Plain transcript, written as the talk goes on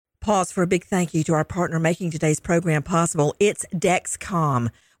pause for a big thank you to our partner making today's program possible. It's Dexcom.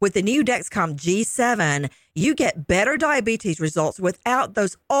 With the new Dexcom G7, you get better diabetes results without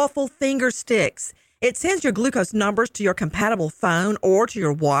those awful finger sticks. It sends your glucose numbers to your compatible phone or to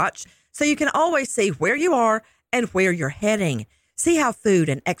your watch, so you can always see where you are and where you're heading. See how food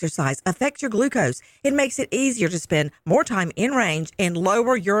and exercise affect your glucose. It makes it easier to spend more time in range and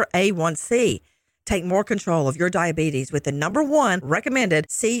lower your A1C. Take more control of your diabetes with the #1 recommended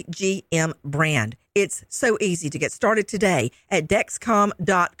CGM brand. It's so easy to get started today at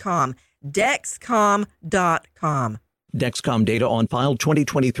Dexcom.com. Dexcom.com. Dexcom data on file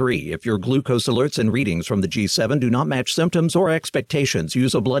 2023. If your glucose alerts and readings from the G7 do not match symptoms or expectations,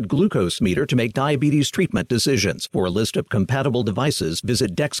 use a blood glucose meter to make diabetes treatment decisions. For a list of compatible devices,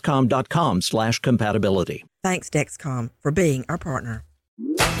 visit Dexcom.com/compatibility. Thanks, Dexcom, for being our partner.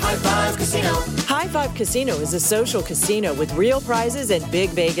 High Five Casino. High Five Casino is a social casino with real prizes and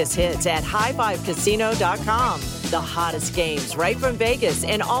big Vegas hits at highfivecasino.com. The hottest games right from Vegas,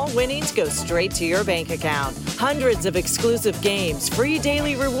 and all winnings go straight to your bank account. Hundreds of exclusive games, free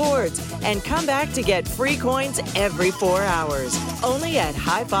daily rewards, and come back to get free coins every 4 hours. Only at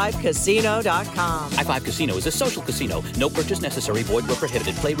highfivecasino.com. High Five Casino is a social casino. No purchase necessary. Void where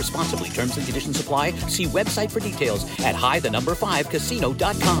prohibited. Play responsibly. Terms and conditions apply. See website for details at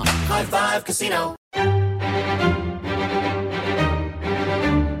high5casino.com. High Five Casino.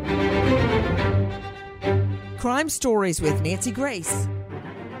 Crime Stories with Nancy Grace.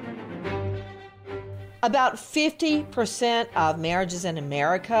 About 50% of marriages in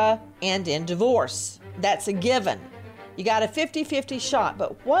America end in divorce. That's a given. You got a 50-50 shot,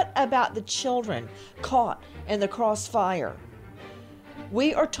 but what about the children caught in the crossfire?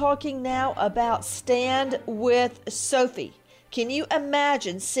 We are talking now about Stand with Sophie. Can you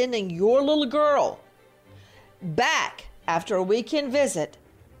imagine sending your little girl back after a weekend visit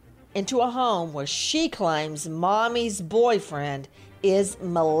into a home where she claims mommy's boyfriend is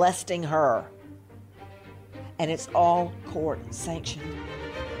molesting her? And it's all court sanctioned.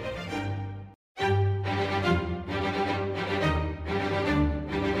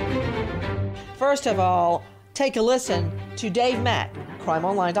 First of all, take a listen to Dave Mack,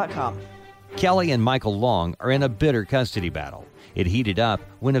 crimeonline.com. Kelly and Michael Long are in a bitter custody battle. It heated up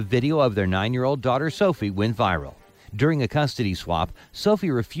when a video of their 9-year-old daughter Sophie went viral. During a custody swap,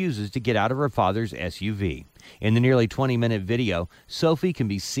 Sophie refuses to get out of her father's SUV. In the nearly 20-minute video, Sophie can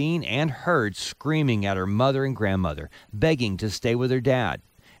be seen and heard screaming at her mother and grandmother, begging to stay with her dad.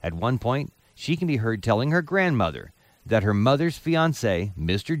 At one point, she can be heard telling her grandmother that her mother's fiancé,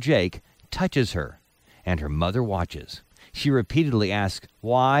 Mr. Jake, touches her, and her mother watches. She repeatedly asks,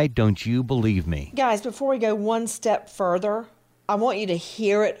 "Why don't you believe me?" Guys, before we go one step further, I want you to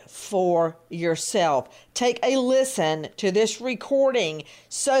hear it for yourself. Take a listen to this recording.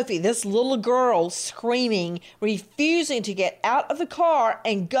 Sophie, this little girl, screaming, refusing to get out of the car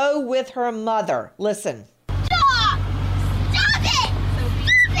and go with her mother. Listen. Stop! Stop it!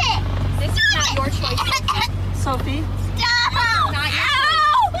 Stop it! This is not your choice. Sophie? Stop! Not your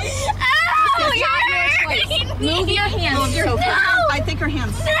Ow! You're hurting me! Move your hands, Sophie. No! I think her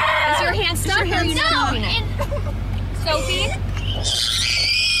hands. No! Is your hand stuck? Or are you not doing it? Sophie?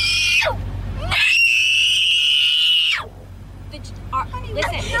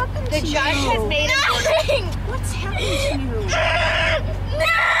 Listen, the judge has made a verdict. What's happening to you? No!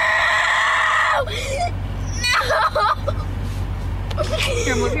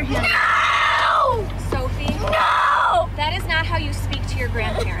 Here, move your hand. No! Sophie? No! That is not how you speak to your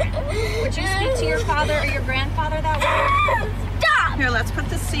grandparent. Would you speak to your father or your grandfather that way? Stop! Here, let's put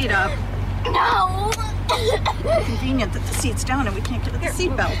the seat up. No! It's convenient that the seat's down and we can't get at the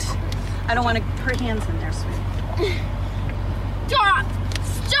seat belt. I don't want her hands in there, sweetie. Stop!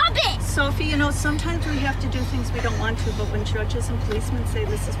 Stop it! Sophie, you know, sometimes we have to do things we don't want to, but when judges and policemen say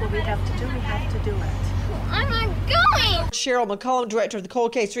this is what we have to do, we have to do it. I'm not going! Cheryl McCollum, director of the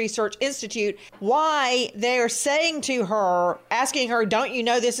Cold Case Research Institute, why they're saying to her, asking her, don't you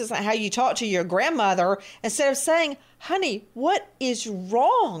know this isn't how you talk to your grandmother, instead of saying, honey, what is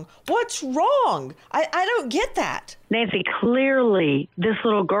wrong? What's wrong? I don't get that. Nancy, clearly this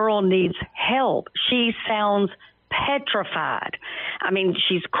little girl needs help. She sounds petrified. I mean,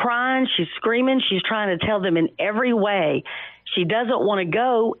 she's crying, she's screaming, she's trying to tell them in every way she doesn't want to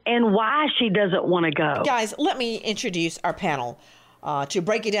go and why she doesn't want to go. Guys, let me introduce our panel to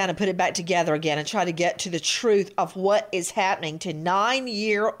break it down and put it back together again and try to get to the truth of what is happening to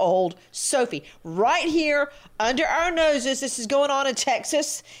 9-year-old Sophie. Right here under our noses, this is going on in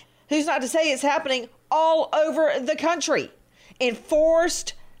Texas. Who's not to say it's happening all over the country.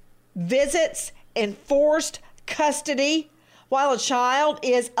 Enforced visits, enforced custody, while a child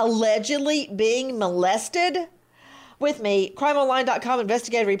is allegedly being molested? With me, crimeonline.com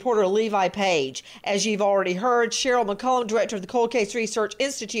investigative reporter Levi Page. As you've already heard, Cheryl McCollum, director of the Cold Case Research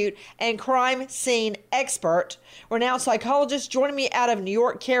Institute and crime scene expert. Renowned psychologist joining me out of New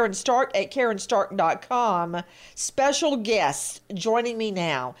York, Karen Stark at KarenStark.com. Special guest joining me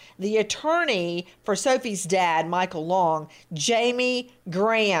now, the attorney for Sophie's dad, Michael Long, Jamie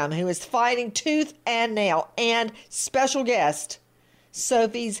Graham, who is fighting tooth and nail, and special guest,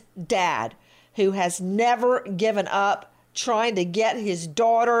 Sophie's dad, who has never given up trying to get his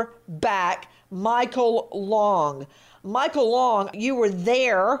daughter back, Michael Long. Michael Long, you were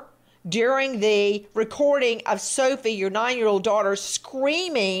there during the recording of Sophie, your 9-year-old daughter,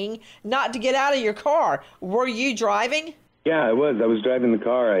 screaming not to get out of your car. Were you driving? Yeah, I was. I was driving the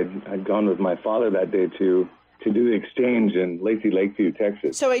car. I'd gone with my father that day to do the exchange in Lacey Lakeview,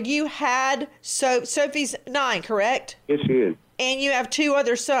 Texas. So you had Sophie's 9, correct? Yes, she is. And you have 2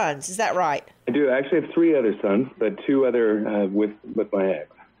 other sons, is that right? I do. I actually have 3 other sons, but 2 other with my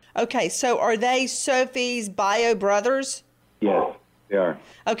ex. Okay, so are they Sophie's bio brothers? Yes, they are.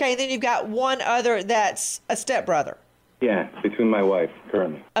 Okay, then you've got 1 other that's a stepbrother. Yeah, between my wife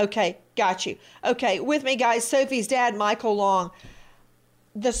currently. Okay, got you. Okay, with me, guys, Sophie's dad, Michael Long.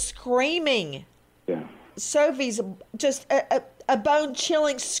 The screaming. Yeah. Sophie's just a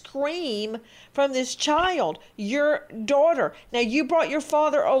bone-chilling scream from this child, your daughter. Now, you brought your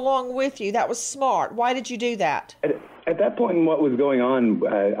father along with you. That was smart. Why did you do that? At that point in what was going on,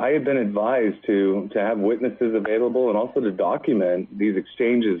 I had been advised to have witnesses available and also to document these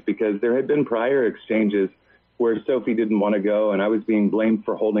exchanges because there had been prior exchanges where Sophie didn't want to go and I was being blamed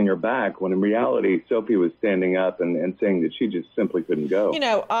for holding her back when in reality, Sophie was standing up and saying that she just simply couldn't go. You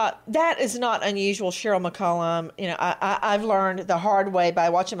know, that is not unusual, Cheryl McCollum. You know, I've learned the hard way by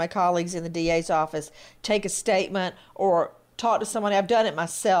watching my colleagues in the DA's office take a statement or talk to somebody. I've done it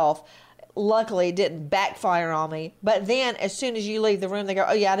myself. Luckily, it didn't backfire on me. But then as soon as you leave the room, they go,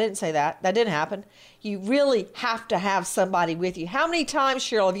 oh, yeah, I didn't say that. That didn't happen. You really have to have somebody with you. How many times,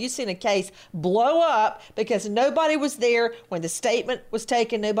 Cheryl, have you seen a case blow up because nobody was there when the statement was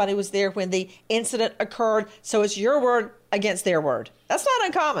taken, nobody was there when the incident occurred, so it's your word against their word? That's not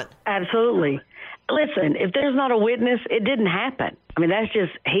uncommon. Absolutely. Listen, if there's not a witness, it didn't happen. I mean, that's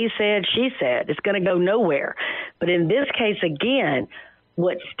just he said, she said. It's going to go nowhere. But in this case, again,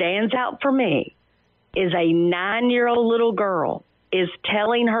 what stands out for me is a 9-year-old little girl is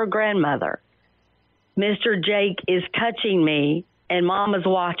telling her grandmother, Mr. Jake is touching me and Mama's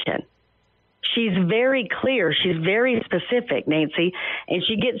watching. She's very clear. She's very specific, Nancy, and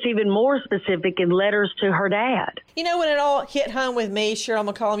she gets even more specific in letters to her dad. You know, when it all hit home with me, Cheryl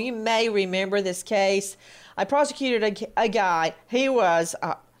McCollum, you may remember this case. I prosecuted a guy. He was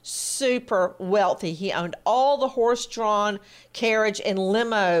super wealthy. He owned all the horse-drawn carriage and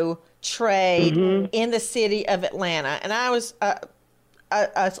limo trade in the city of Atlanta. And I was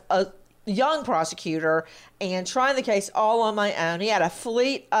a young prosecutor and trying the case all on my own. He had a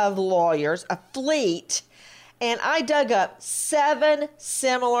fleet of lawyers, and I dug up 7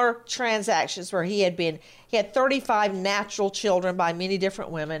 similar transactions where he had 35 natural children by many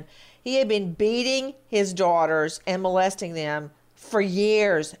different women. He had been beating his daughters and molesting them for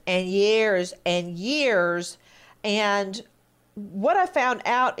years and years and years. And what I found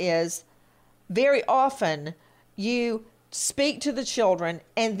out is very often you speak to the children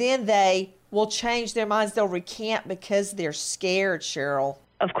and then they will change their minds. They'll recant because they're scared, Cheryl.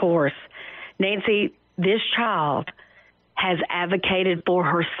 Of course. Nancy, this child has advocated for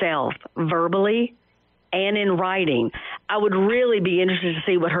herself verbally and in writing. I would really be interested to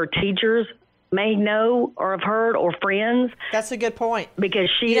see what her teachers may know or have heard or friends. That's a good point. Because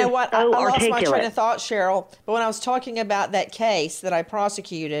she you know is what? so I articulate. lost my train of thought, Cheryl. But when I was talking about that case that I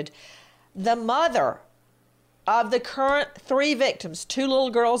prosecuted, the mother of the current 3 victims, 2 little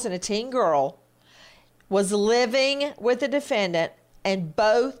girls and a teen girl, was living with the defendant, and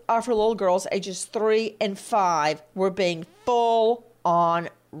both of her little girls, ages 3 and 5, were being full-on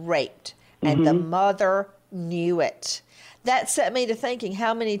raped. And the mother knew it. That set me to thinking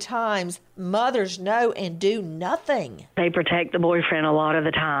how many times mothers know and do nothing. They protect the boyfriend a lot of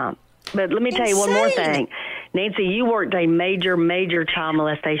the time. But let me tell you one more thing. Nancy, you worked a major, major child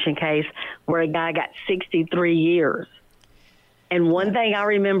molestation case where a guy got 63 years. And one thing I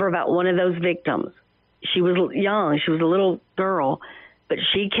remember about one of those victims, she was young, she was a little girl, but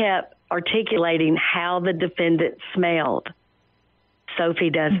she kept articulating how the defendant smelled.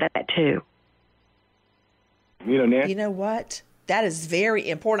 Sophie does that too. You know, Nancy, You know what? That is very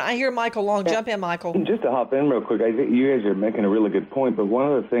important. I hear Michael Long. Jump in, Michael. Just to hop in real quick, I think you guys are making a really good point, but one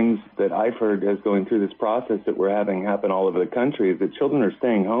of the things that I've heard as going through this process that we're having happen all over the country is that children are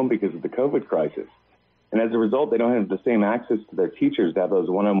staying home because of the COVID crisis. And as a result, they don't have the same access to their teachers to have those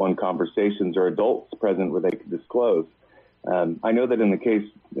one-on-one conversations or adults present where they can disclose. I know that in the case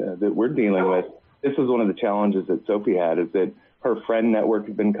that we're dealing with, this was one of the challenges that Sophie had, is that her friend network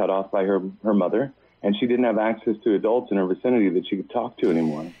had been cut off by her mother, and she didn't have access to adults in her vicinity that she could talk to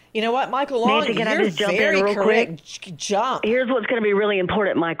anymore. You know what, Michael Long, Nancy, can I you're just jump very in real correct. quick? Jump. Here's what's going to be really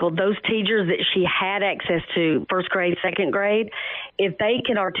important, Michael. Those teachers that she had access to, first grade, second grade, if they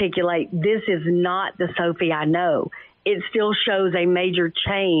can articulate, this is not the Sophie I know, it still shows a major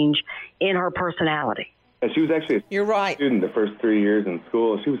change in her personality. She was actually You're right. student the first 3 years in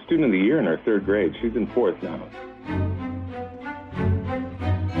school. She was student of the year in her third grade. She's in fourth now.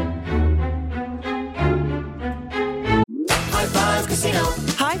 High Five Casino.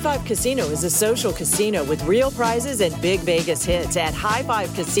 High Five Casino is a social casino with real prizes and big Vegas hits at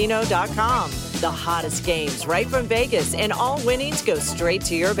highfivecasino.com. The hottest games right from Vegas, and all winnings go straight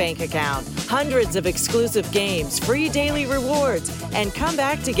to your bank account. Hundreds of exclusive games, free daily rewards, and come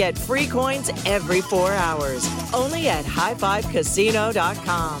back to get free coins every 4 hours. Only at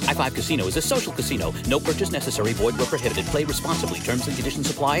highfivecasino.com. High Five Casino is a social casino. No purchase necessary. Void where prohibited. Play responsibly. Terms and conditions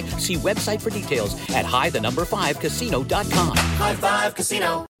apply. See website for details at high5casino.com. High Five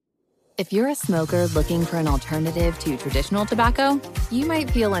Casino. If you're a smoker looking for an alternative to traditional tobacco, you might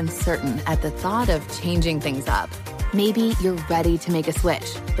feel uncertain at the thought of changing things up. Maybe you're ready to make a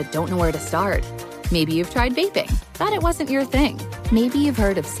switch, but don't know where to start. Maybe you've tried vaping, thought it wasn't your thing. Maybe you've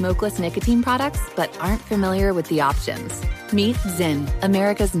heard of smokeless nicotine products, but aren't familiar with the options. Meet Zyn,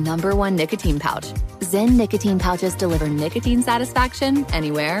 America's #1 nicotine pouch. Zyn nicotine pouches deliver nicotine satisfaction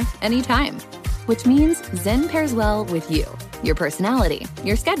anywhere, anytime. Which means Zyn pairs well with you, your personality,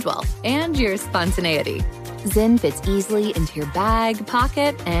 your schedule, and your spontaneity. Zyn fits easily into your bag,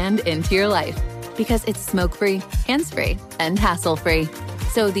 pocket, and into your life because it's smoke-free, hands-free, and hassle-free.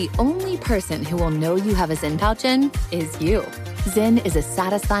 So the only person who will know you have a Zyn pouch in is you. Zyn is a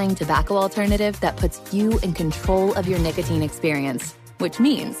satisfying tobacco alternative that puts you in control of your nicotine experience, which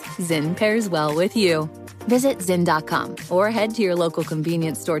means Zyn pairs well with you. Visit Zyn.com or head to your local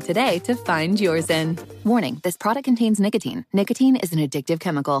convenience store today to find your Zyn. Warning, this product contains nicotine. Nicotine is an addictive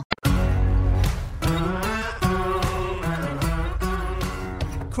chemical.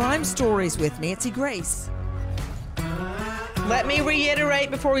 Crime Stories with Nancy Grace. Let me reiterate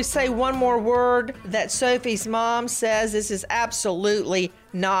before we say one more word that Sophie's mom says this is absolutely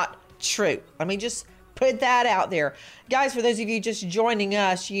not true. Let me just put that out there. Guys, for those of you just joining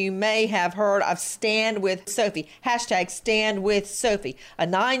us, you may have heard of Stand With Sophie. Hashtag Stand With Sophie. A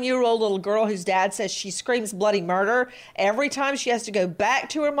 9-year-old little girl whose dad says she screams bloody murder every time she has to go back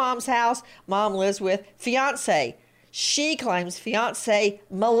to her mom's house. Mom lives with fiance. She claims fiance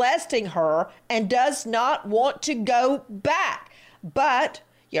molesting her and does not want to go back. But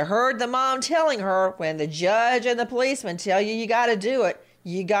you heard the mom telling her, when the judge and the policeman tell you you got to do it,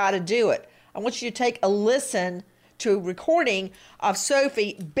 you got to do it. I want you to take a listen to a recording of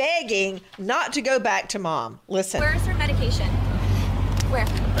Sophie begging not to go back to mom. Listen. Where's her medication? Where?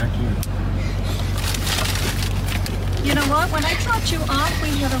 Back here. You know what? When I dropped you off, we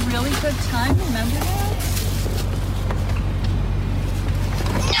had a really good time. Remember that?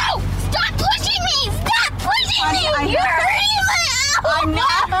 No! Stop pushing me! Stop pushing me! You're hurting my elbow! I'm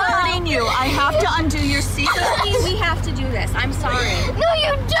not hurting you. I have to undo your seatbelt. We have to do this. I'm sorry. No,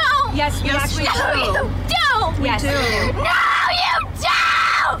 you don't! Yes, we No, you don't! We do. No, you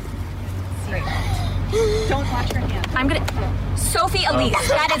don't! Don't watch her hand. I'm gonna... Sophie Elise,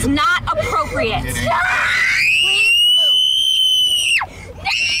 that is not appropriate. Stop! Please move.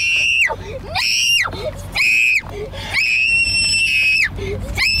 No!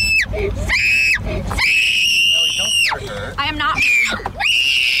 Stop! I am not...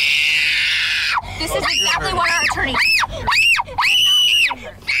 This is exactly what our attorney...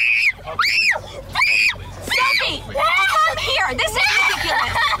 Sophie! Come here! This is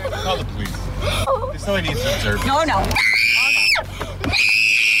ridiculous! Call the police. This only needs to observe. No.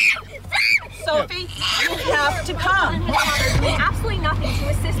 Sophie, you have to come. Absolutely nothing to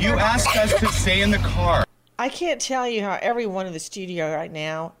assist You asked us to stay in the car. I can't tell you how everyone in the studio right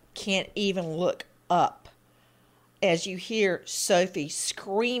now can't even look up as you hear Sophie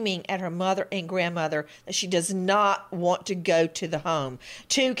screaming at her mother and grandmother that she does not want to go to the home.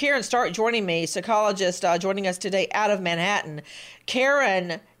 To Karen Stark joining me, psychologist joining us today out of Manhattan.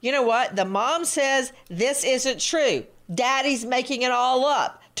 Karen, you know what? The mom says this isn't true. Daddy's making it all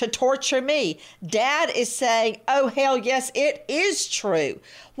up. to torture me. Dad is saying, oh, hell yes, it is true.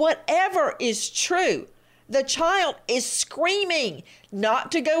 Whatever is true, the child is screaming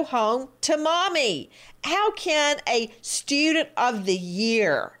not to go home to mommy. How can a student of the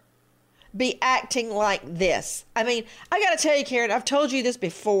year be acting like this? I mean, I got to tell you, Karen, I've told you this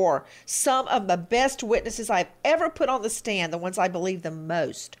before. Some of the best witnesses I've ever put on the stand, the ones I believe the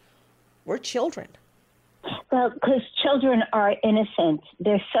most, were children. Well, because children are innocent.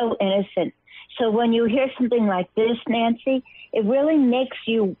 They're so innocent. So when you hear something like this, Nancy, it really makes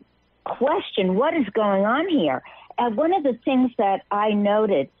you question what is going on here. And one of the things that I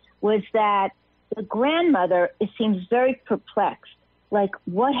noted was that the grandmother seems very perplexed. Like,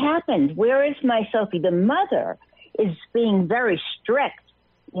 what happened? Where is my Sophie? The mother is being very strict,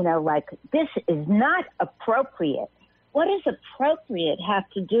 like, this is not appropriate. What does appropriate have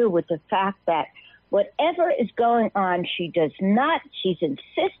to do with the fact that whatever is going on, she's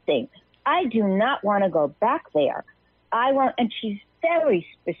insisting, I do not want to go back there. And she's very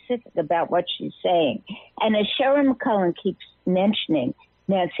specific about what she's saying. And as Sharon McCullen keeps mentioning,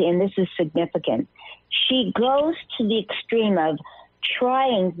 Nancy, and this is significant, she goes to the extreme of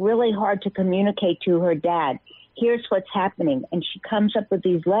trying really hard to communicate to her dad, here's what's happening. And she comes up with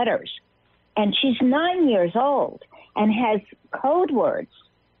these letters. And she's 9 years old and has code words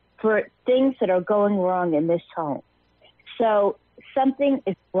for things that are going wrong in this home. So something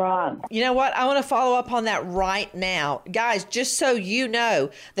is wrong. You know what? I want to follow up on that right now. Guys, just so you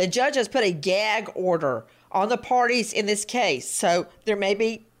know, the judge has put a gag order on the parties in this case. So there may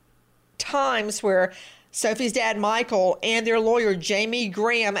be times where Sophie's dad, Michael, and their lawyer, Jamie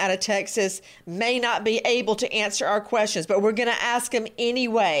Graham, out of Texas, may not be able to answer our questions, but we're going to ask them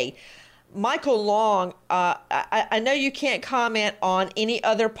anyway. Michael Long, I know you can't comment on any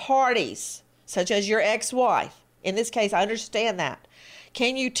other parties, such as your ex-wife. In this case, I understand that.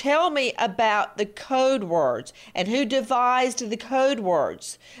 Can you tell me about the code words and who devised the code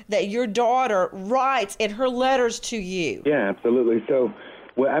words that your daughter writes in her letters to you? Yeah, absolutely. So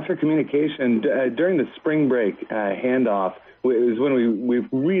after communication, during the spring break handoff, it was when we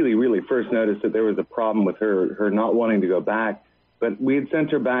really, really first noticed that there was a problem with her not wanting to go back. But we had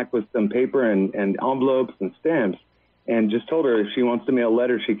sent her back with some paper and envelopes and stamps and just told her if she wants to mail a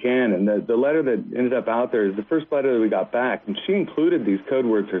letter, she can. And the letter that ended up out there is the first letter that we got back. And she included these code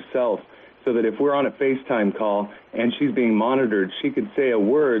words herself so that if we're on a FaceTime call and she's being monitored, she could say a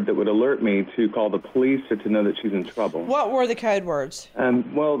word that would alert me to call the police or to know that she's in trouble. What were the code words?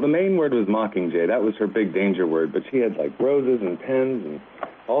 Well, the main word was Mockingjay. That was her big danger word. But she had like roses and pens and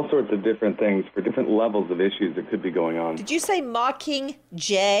all sorts of different things for different levels of issues that could be going on. Did you say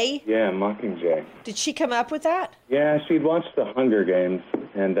Mockingjay? Yeah, Mockingjay. Did she come up with that? Yeah, she'd watched The Hunger Games,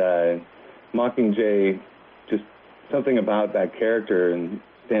 and Mockingjay, just something about that character and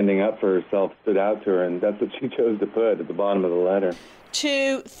standing up for herself stood out to her, and that's what she chose to put at the bottom of the letter.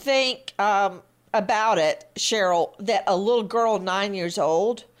 To think about it, Cheryl, that a little girl 9 years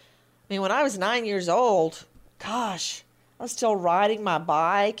old, I mean, when I was 9 years old, gosh, I was still riding my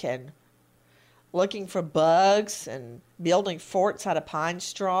bike and looking for bugs and building forts out of pine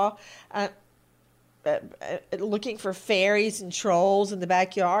straw, looking for fairies and trolls in the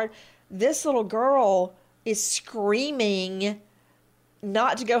backyard. This little girl is screaming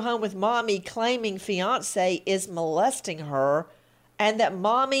not to go home with mommy, claiming fiance is molesting her and that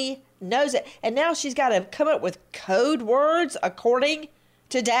mommy knows it. And now she's got to come up with code words according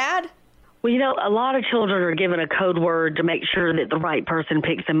to dad? Well, a lot of children are given a code word to make sure that the right person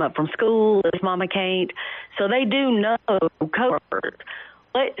picks them up from school if mama can't. So they do know code words.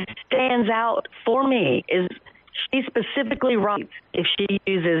 What stands out for me is she specifically writes if she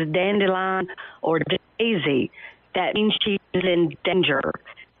uses dandelion or daisy, that means she's in danger.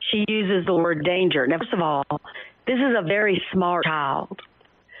 She uses the word danger. Now, first of all, this is a very smart child.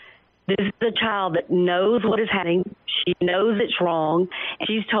 This is a child that knows what is happening. She knows it's wrong. And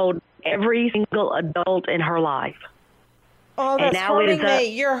she's told every single adult in her life. Oh, that's hurting me.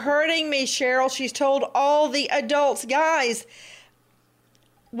 You're hurting me, Cheryl. She's told all the adults. Guys,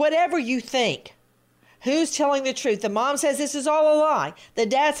 whatever you think, who's telling the truth? The mom says this is all a lie. The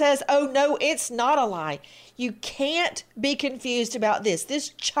dad says, oh, no, it's not a lie. You can't be confused about this. This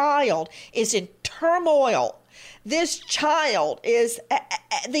child is in turmoil. This child is at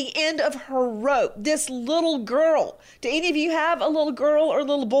the end of her rope. This little girl. Do any of you have a little girl or a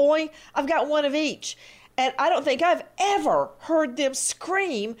little boy? I've got one of each. And I don't think I've ever heard them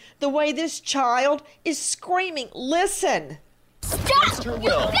scream the way this child is screaming. Listen. Stop! You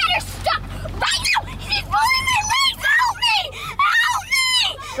better stop! Right now! He's pulling my legs! Help me! Help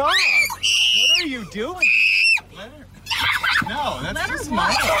me! God! What are you doing? No, that's just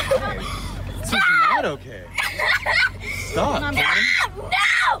not okay. This is not okay. Stop. No!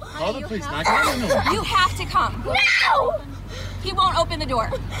 Call the police. Not going You have to come. No! He won't open the door.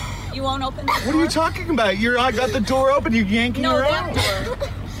 You won't open the door? What are you talking about? I got the door open. You're yanking her out. Door.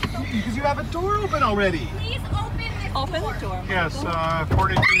 Because you have a door open already. Please open the door. Yes,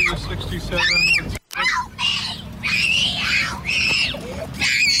 4267.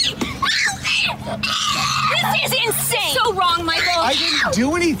 This is insane! So wrong, Michael! I didn't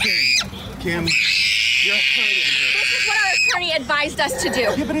do anything! Kim, you're hurting her. This is what our attorney advised us to do.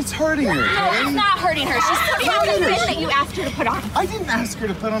 Yeah, but it's hurting her. No, it's not hurting her. She's putting on the fit that you asked her to put on. I didn't ask her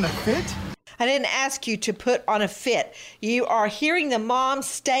to put on a fit. I didn't ask you to put on a fit. You are hearing the mom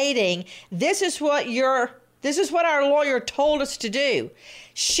stating, this is what our lawyer told us to do.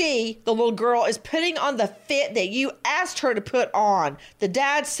 She, the little girl, is putting on the fit that you asked her to put on. The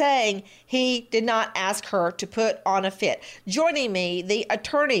dad saying he did not ask her to put on a fit. Joining me, the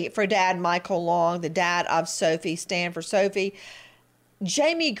attorney for Dad, Michael Long, the dad of Sophie, stand for Sophie.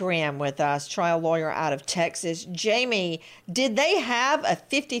 Jamie Graham with us, trial lawyer out of Texas. Jamie, did they have a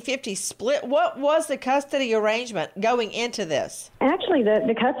 50-50 split? What was the custody arrangement going into this? Actually,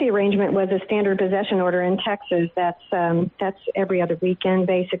 the custody arrangement was a standard possession order in Texas. That's every other weekend,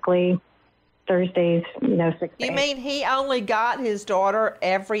 basically. Thursdays, 6 days. You mean he only got his daughter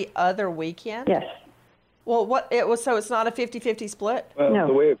every other weekend? Yes. Well, so it's not a 50-50 split? Well, no.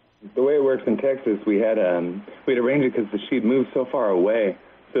 The way it works in Texas, we'd arranged it because she'd moved so far away.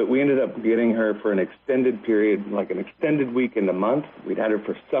 So we ended up getting her for an extended period, like an extended weekend a month. We'd had her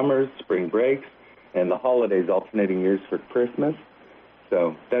for summers, spring breaks, and the holidays, alternating years for Christmas.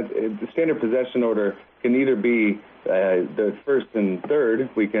 So the standard possession order can either be the first and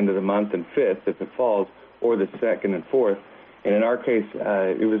third weekend of the month and fifth if it falls, or the second and fourth. And in our case,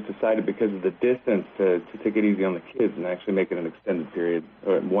 it was decided because of the distance to take it easy on the kids and actually make it an extended period,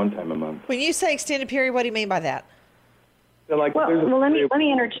 or one time a month. When you say extended period, what do you mean by that? So let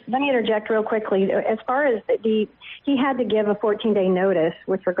me interject real quickly. As far as he had to give a 14-day notice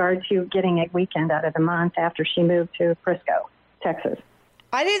with regard to getting a weekend out of the month after she moved to Frisco, Texas.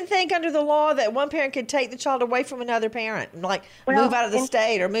 I didn't think under the law that one parent could take the child away from another parent, like move out of the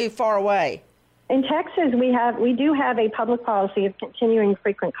state or move far away. In Texas, we do have a public policy of continuing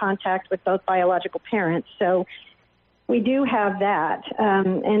frequent contact with both biological parents. So we do have that,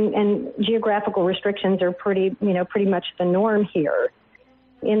 and geographical restrictions are pretty much the norm here.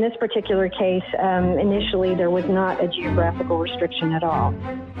 In this particular case, initially there was not a geographical restriction at all.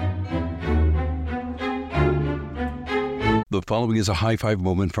 The following is a high-five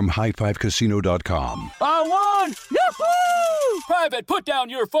moment from highfivecasino.com. I won! Yahoo! Private, put down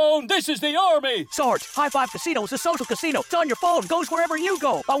your phone. This is the Army. Sarge, High Five Casino is a social casino. It's on your phone. Goes wherever you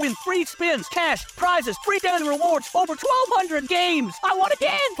go. I win free spins, cash, prizes, free daily rewards, over 1,200 games. I won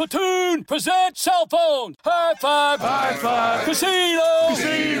again. Platoon, present cell phone. High Five. High Five. Casino.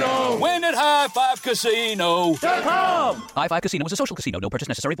 Casino. Win at highfivecasino.com. High Five Casino is a social casino. No purchase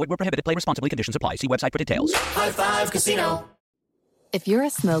necessary. Void where prohibited. Play responsibly. Conditions apply. See website for details. High Five Casino. If you're a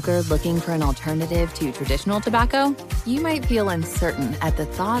smoker looking for an alternative to traditional tobacco, you might feel uncertain at the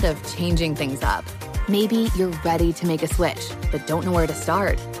thought of changing things up. Maybe you're ready to make a switch, but don't know where to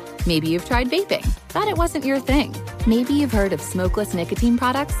start. Maybe you've tried vaping, thought it wasn't your thing. Maybe you've heard of smokeless nicotine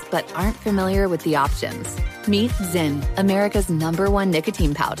products, but aren't familiar with the options. Meet Zyn, America's #1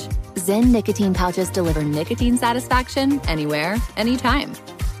 nicotine pouch. Zyn nicotine pouches deliver nicotine satisfaction anywhere, anytime.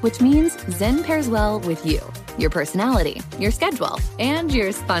 Which means Zyn pairs well with you, your personality, your schedule, and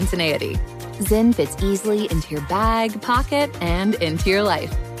your spontaneity. Zyn fits easily into your bag, pocket, and into your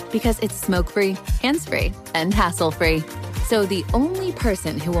life because it's smoke-free, hands-free, and hassle-free. So the only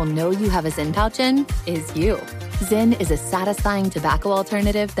person who will know you have a Zyn pouch in is you. Zyn is a satisfying tobacco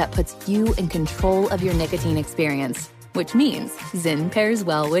alternative that puts you in control of your nicotine experience, which means Zyn pairs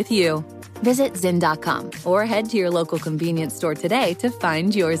well with you. Visit Zyn.com or head to your local convenience store today to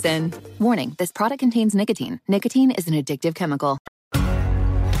find your Zyn. Warning, this product contains nicotine. Nicotine is an addictive chemical.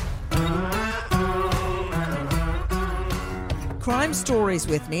 Crime Stories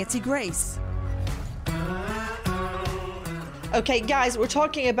with Nancy Grace. Okay, guys, we're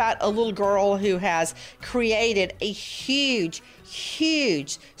talking about a little girl who has created a huge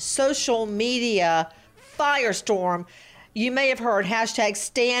social media firestorm. You may have heard hashtag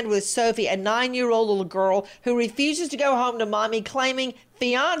Stand With Sophie, a 9-year-old little girl who refuses to go home to mommy, claiming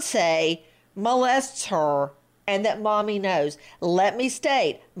fiance molests her and that mommy knows. Let me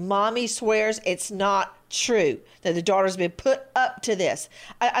state, mommy swears it's not true, that the daughter's been put up to this.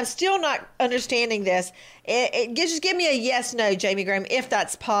 I'm still not understanding this. Just give me a yes, no, Jamie Graham, if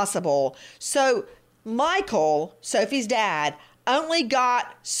that's possible. So Michael, Sophie's dad, only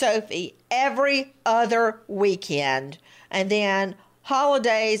got Sophie every other weekend, and then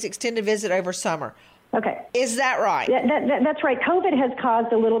holidays, extended visit over summer. Okay. Is that right? That's right. COVID has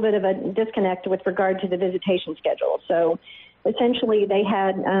caused a little bit of a disconnect with regard to the visitation schedule. So essentially they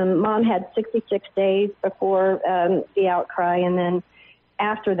had, Mom had 66 days before the outcry, and then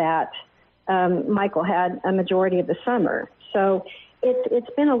after that, Michael had a majority of the summer. So it's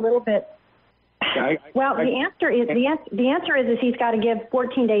been a little bit. The answer is he's got to give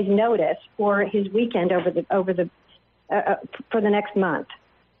 14 days notice for his weekend for the next month.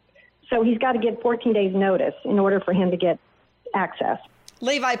 So he's got to give 14 days notice in order for him to get access.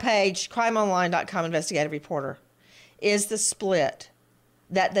 Levi Page, crimeonline.com investigative reporter. Is the split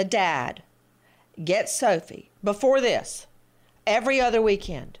that the dad gets Sophie before this every other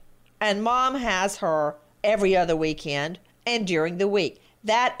weekend, and Mom has her every other weekend and during the week?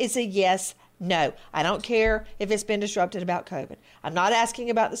 That is a yes, no. I don't care if it's been disrupted about COVID. I'm not asking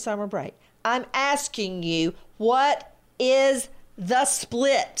about the summer break. I'm asking you, what is the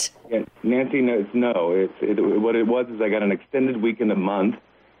split? Yeah, Nancy, no. What it was is I got an extended weekend a month,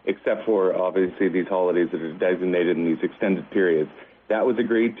 except for obviously these holidays that are designated in these extended periods. That was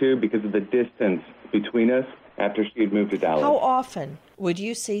agreed to because of the distance between us after she had moved to Dallas. How often would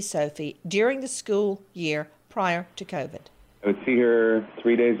you see Sophie during the school year prior to COVID? I would see her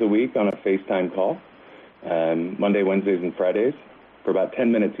 3 days a week on a FaceTime call, Monday, Wednesdays, and Fridays, for about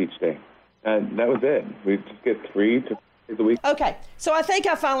 10 minutes each day. That was it. We'd just get 3 to 4 days a week. Okay, so I think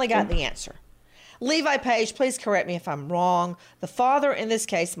I finally got the answer. Levi Page, please correct me if I'm wrong. The father in this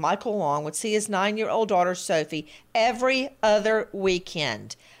case, Michael Long, would see his 9-year-old daughter, Sophie, every other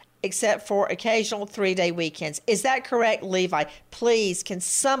weekend, except for occasional 3-day weekends. Is that correct, Levi? Please, can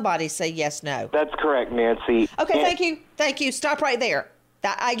somebody say yes, no? That's correct, Nancy. Okay, thank you. Stop right there.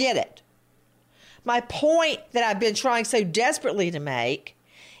 I get it. My point that I've been trying so desperately to make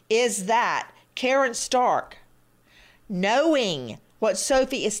is that Karen Stark, knowing what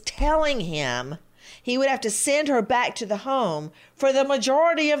Sophie is telling him, he would have to send her back to the home for the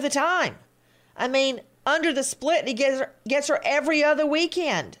majority of the time. I mean, under the split, he gets her every other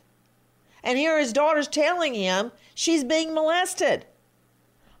weekend. And here his daughter's telling him she's being molested.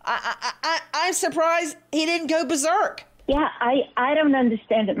 I'm surprised he didn't go berserk. Yeah, I don't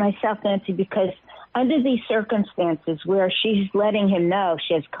understand it myself, Nancy, because under these circumstances where she's letting him know,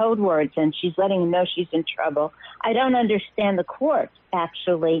 she has code words and she's letting him know she's in trouble, I don't understand the court,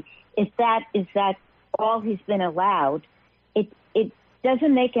 actually. If that is all he's been allowed, it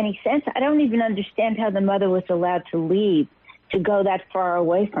doesn't make any sense. I don't even understand how the mother was allowed to leave, to go that far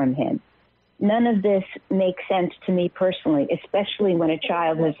away from him. None of this makes sense to me personally, especially when a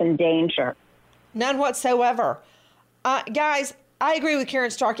child is in danger. None whatsoever. Guys, I agree with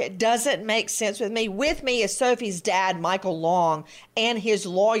Karen Stark. It doesn't make sense with me. With me is Sophie's dad, Michael Long, and his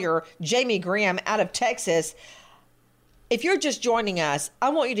lawyer, Jamie Graham, out of Texas. If you're just joining us, I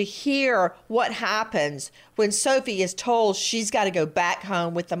want you to hear what happens when Sophie is told she's got to go back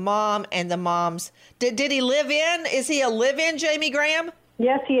home with the mom and the moms. Did he live in? Is he a live-in, Jamie Graham?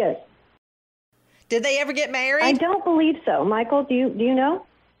 Yes, he is. Did they ever get married? I don't believe so. Michael, do you know?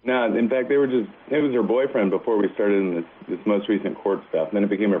 No, in fact, it was her boyfriend before we started in this most recent court stuff. And then it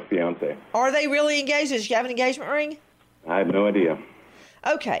became her fiance. Are they really engaged? Does she have an engagement ring? I have no idea.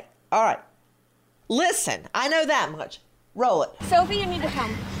 Okay. All right. Listen, I know that much. Roll it. Sophie, you need to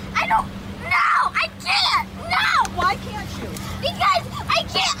come. I can't. No. Why can't you? Because I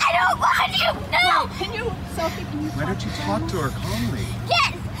can't. I don't want you. No. Wait, Can you, Sophie, can you Why don't you talk to her calmly?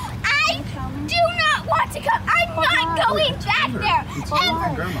 Yes. I do not want to come. I'm not going back there. It's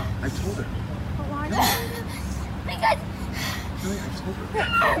Ever. Grandma, I told her. But why not? Because. No, I told her.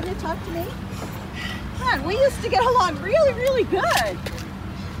 Can you talk to me? Man, we used to get along really, really good.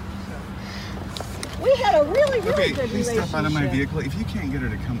 We had a really, really Okay, good please relationship. step out of my vehicle. If you can't get her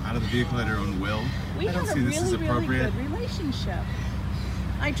to come out of the vehicle at her own will, We I don't had see a this as really, appropriate. really good relationship.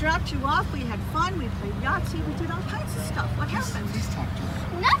 I dropped you off. We had fun. We played Yahtzee. We did all kinds of stuff. What happened? Please talk to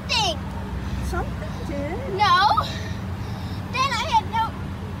her. Nothing. Something did. No. Then I had no.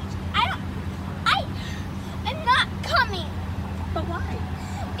 I'm not coming. But why?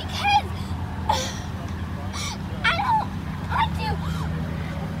 Because I don't want to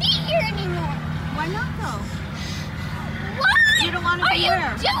be here anymore. Why not though? Why? You don't want to are be you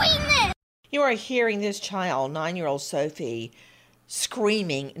where? doing this? You are hearing this child, 9-year-old Sophie,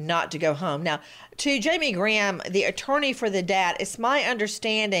 screaming not to go home. Now, to Jamie Graham, the attorney for the dad, it's my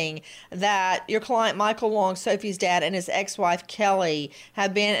understanding that your client, Michael Long, Sophie's dad, and his ex-wife, Kelly,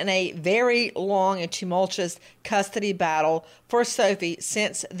 have been in a very long and tumultuous custody battle for Sophie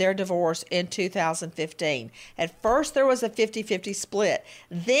since their divorce in 2015. At first, there was a 50-50 split.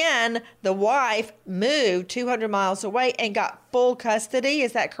 Then the wife moved 200 miles away and got full custody.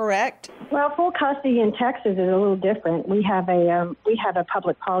 Is that correct? Well, full custody in Texas is a little different. We have a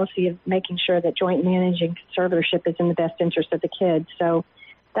public policy of making sure that joint managing conservatorship is in the best interest of the kids. So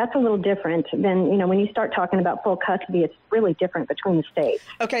that's a little different than, when you start talking about full custody, it's really different between the states.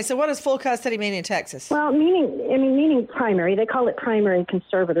 Okay, so what does full custody mean in Texas? Well, meaning primary. They call it primary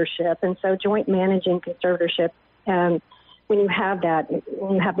conservatorship. And so joint managing conservatorship, when you have that,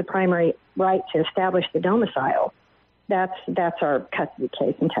 when you have the primary right to establish the domicile, that's our custody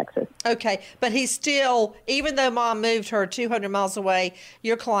case in Texas. Okay, but he's still, even though mom moved her 200 miles away,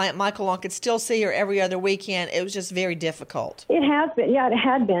 your client, Michael Long, could still see her every other weekend. It was just very difficult. It has been, yeah, it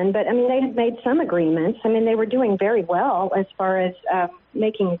had been. But, they had made some agreements. They were doing very well as far as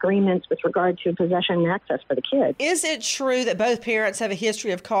making agreements with regard to possession and access for the kids. Is it true that both parents have a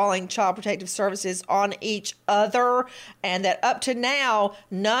history of calling Child Protective Services on each other, and that up to now,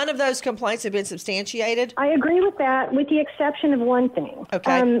 none of those complaints have been substantiated? I agree with that, with the exception of one thing.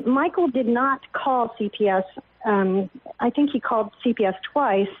 Okay. Michael did not call CPS. I think he called CPS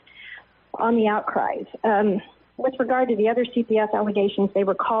twice on the outcries. With regard to the other CPS allegations, they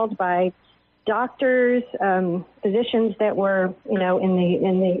were called by doctors, physicians that were, in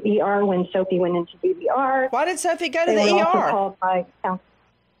the ER when Sophie went into BBR. Why did Sophie go to the ER? They were also called by counselors.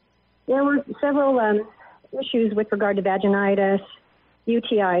 There were several issues with regard to vaginitis,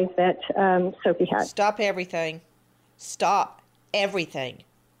 UTIs that Sophie had. Stop everything. Stop everything.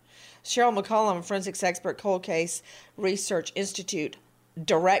 Cheryl McCollum, forensics expert, Cold Case Research Institute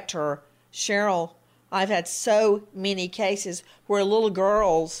director. Cheryl, I've had so many cases where little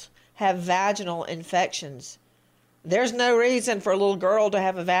girls have vaginal infections. There's no reason for a little girl to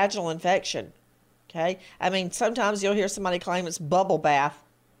have a vaginal infection. Okay? Sometimes you'll hear somebody claim it's bubble bath.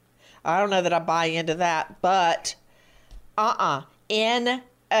 I don't know that I buy into that, but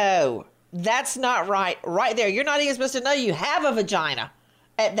N-O. That's not right. Right there. You're not even supposed to know you have a vagina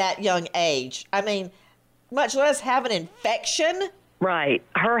at that young age. Much less have an infection. Right.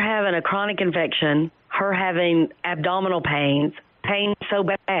 Her having a chronic infection, her having abdominal pain so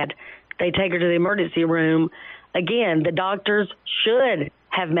bad, they take her to the emergency room. Again, the doctors should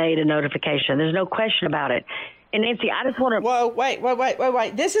have made a notification. There's no question about it. And Nancy, I just want to... Whoa,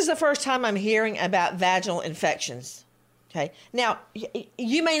 wait. This is the first time I'm hearing about vaginal infections. Okay. Now,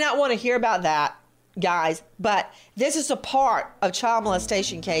 you may not want to hear about that, guys, but this is a part of child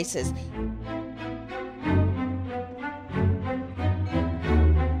molestation cases.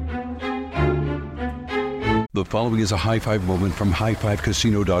 The following is a high five moment from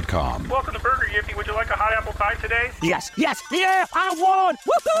highfivecasino.com. Welcome to Burger Yippee. Would you like a hot apple pie today? Yes, yeah, I won!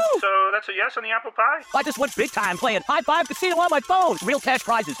 Woohoo! So that's a yes on the apple pie? I just went big time playing High Five Casino on my phone. Real cash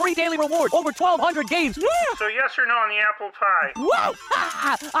prizes, free daily rewards, over 1,200 games. Yeah! So yes or no on the apple pie? Whoa!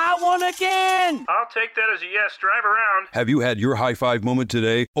 I won again! I'll take that as a yes. Drive around. Have you had your high five moment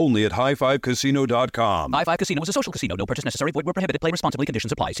today? Only at highfivecasino.com. High Five Casino is a social casino. No purchase necessary. Void where prohibited. Play responsibly.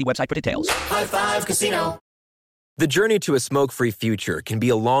 Conditions apply. See website for details. High Five Casino. The journey to a smoke-free future can be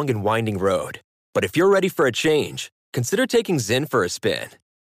a long and winding road. But if you're ready for a change, consider taking Zyn for a spin.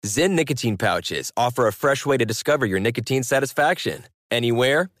 Zyn nicotine pouches offer a fresh way to discover your nicotine satisfaction.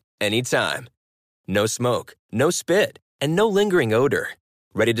 Anywhere, anytime. No smoke, no spit, and no lingering odor.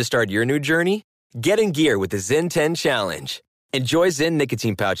 Ready to start your new journey? Get in gear with the Zyn 10 Challenge. Enjoy Zyn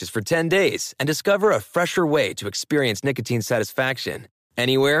nicotine pouches for 10 days and discover a fresher way to experience nicotine satisfaction.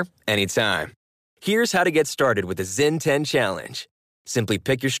 Anywhere, anytime. Here's how to get started with the Zyn 10 Challenge. Simply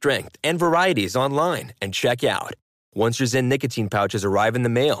pick your strength and varieties online and check out. Once your Zyn nicotine pouches arrive in the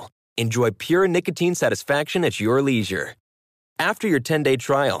mail, enjoy pure nicotine satisfaction at your leisure. After your 10-day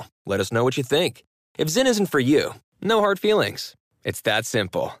trial, let us know what you think. If Zyn isn't for you, no hard feelings. It's that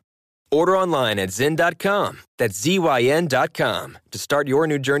simple. Order online at Zyn.com, that's ZYN.com, to start your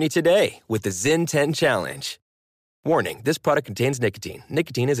new journey today with the Zyn 10 Challenge. Warning, this product contains nicotine.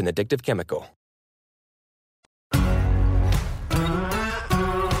 Nicotine is an addictive chemical.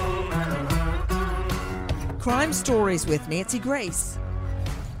 Crime Stories with Nancy Grace.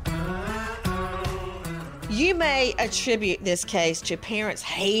 You may attribute this case to parents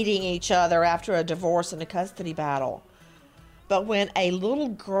hating each other after a divorce and a custody battle. But when a little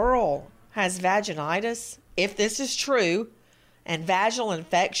girl has vaginitis, if this is true, and vaginal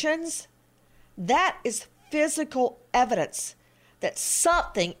infections, that is physical evidence that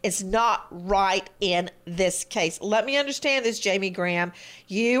something is not right in this case. Let me understand this, Jamie Graham.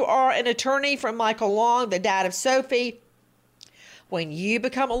 You are an attorney from Michael Long, the dad of Sophie. When you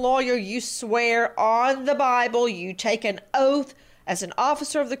become a lawyer, you swear on the Bible, you take an oath as an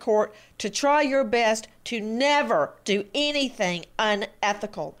officer of the court to try your best to never do anything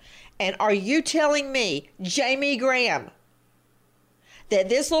unethical. And are you telling me, Jamie Graham, that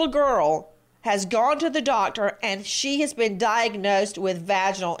this little girl has gone to the doctor and she has been diagnosed with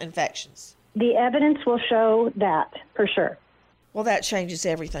vaginal infections? The evidence will show that, for sure. Well, that changes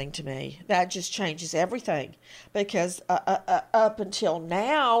everything to me. That just changes everything. Because up until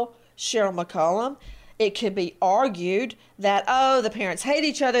now, Cheryl McCollum, it could be argued that, the parents hate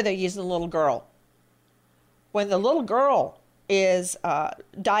each other, they're using the little girl. When the little girl is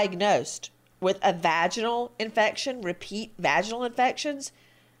diagnosed with a vaginal infection, repeat vaginal infections,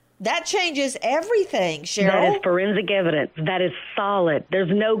 that changes everything, Cheryl. That is forensic evidence. That is solid. There's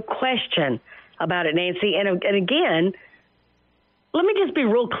no question about it, Nancy. And again, let me just be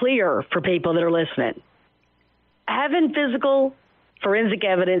real clear for people that are listening. Having physical forensic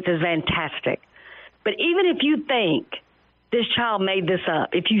evidence is fantastic. But even if you think this child made this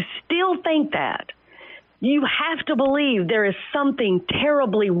up, if you still think that, you have to believe there is something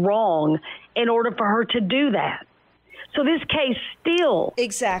terribly wrong in order for her to do that. So this case still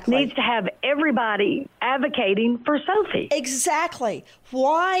needs to have everybody advocating for Sophie. Exactly.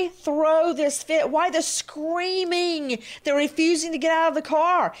 Why throw this fit? Why the screaming? They're refusing to get out of the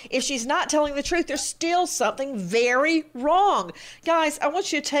car. If she's not telling the truth, there's still something very wrong. Guys, I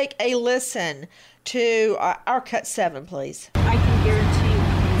want you to take a listen to our cut 7, please. I can guarantee you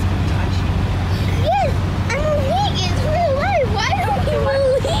he's going to touch you. Yes, I believe it's real life. Why don't you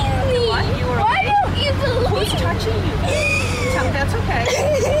believe me? What? Why don't you believe me? Who's touching you? That's okay.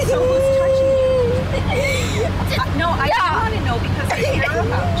 So who's touching you? No, I do want to know because I care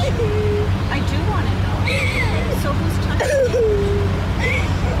about you. I do want to know. So who's touching you?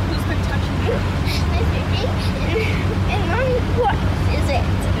 Who's been touching you? And Mommy, what is it?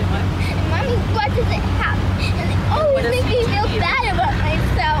 And Mommy, what does it have? And it always makes me feel bad about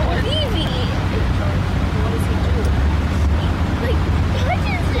myself. Phoebe. What does he do? Like,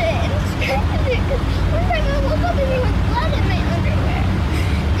 touches it and scratches it. Because one time I woke up and there was blood in my underwear.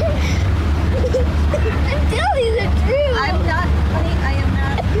 I'm telling you the truth. I'm not, honey, I am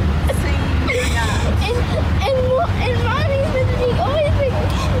not saying you're not. And Mommy said that he always makes me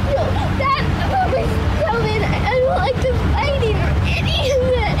feel bad about myself and I don't like to fighting or any of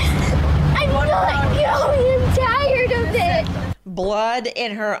it. I'm not going. I'm tired of it. Blood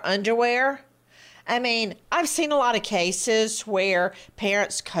in her underwear? I mean, I've seen a lot of cases where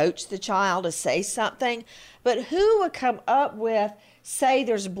parents coach the child to say something, but who would come up with, say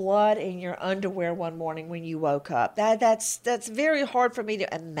there's blood in your underwear one morning when you woke up? That's very hard for me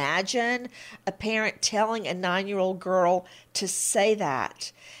to imagine a parent telling a 9-year-old girl to say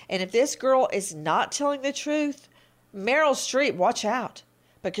that. And if this girl is not telling the truth, Meryl Streep, watch out,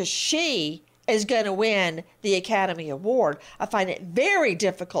 because she is going to win the Academy Award. I find it very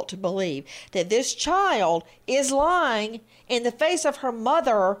difficult to believe that this child is lying in the face of her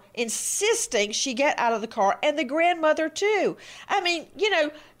mother, insisting she get out of the car, and the grandmother too. I mean,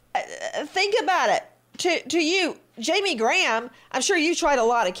 think about it. To you, Jamie Graham, I'm sure you tried a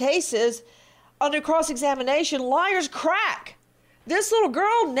lot of cases. Under cross-examination, liars crack. This little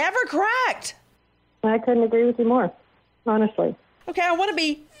girl never cracked. I couldn't agree with you more, honestly. Okay, I want to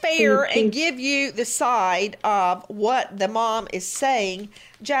be fair and give you the side of what the mom is saying.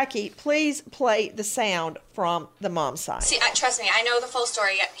 Jackie, please play the sound from the mom's side. See, trust me, I know the full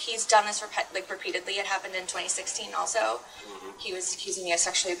story. He's done this repeatedly. It happened in 2016 also. He was accusing me of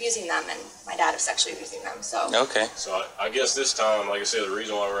sexually abusing them, and my dad of sexually abusing them. So okay. So I guess this time, like I said, the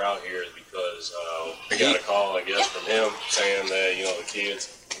reason why we're out here is because we got a call, I guess, from him saying that, the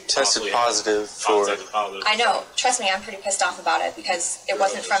kids tested positive for... I know. Trust me, I'm pretty pissed off about it because it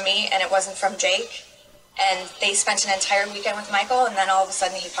wasn't from me and it wasn't from Jake. And they spent an entire weekend with Michael, and then all of a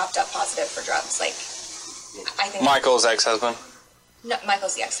sudden he popped up positive for drugs. I think... Michael's ex-husband? No,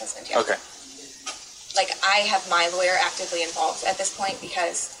 Michael's the ex-husband, yeah. Okay. I have my lawyer actively involved at this point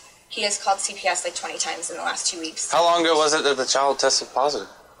because he has called CPS 20 times in the last 2 weeks. How long ago was it that the child tested positive?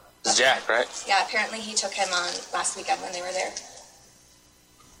 It was Jack, right? Yeah, apparently he took him on last weekend when they were there.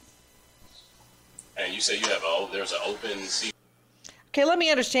 And you say you have there's an open CPS. Okay, let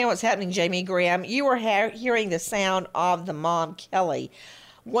me understand what's happening, Jamie Graham. You were hearing the sound of the mom, Kelly.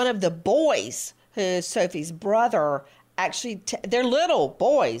 One of the boys, who's Sophie's brother, actually, they're little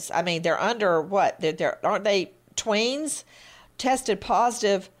boys. I mean, they're under what? Aren't they tweens? Tested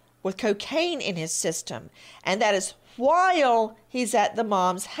positive with cocaine in his system. And that is while he's at the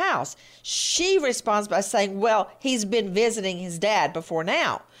mom's house. She responds by saying, well, he's been visiting his dad before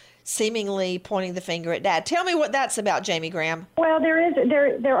now, seemingly pointing the finger at dad. Tell me what that's about, Jamie Graham. Well, there is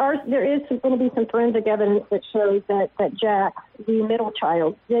going to be some forensic evidence that shows that Jack, the middle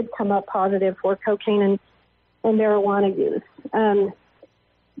child, did come up positive for cocaine and marijuana use.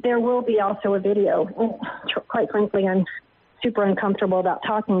 There will be also a video. And quite frankly, I'm super uncomfortable about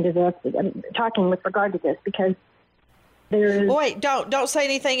talking with regard to this because there's... Wait, don't say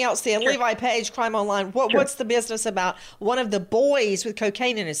anything else then. Sure. Levi Page, Crime Online. What's the business about one of the boys with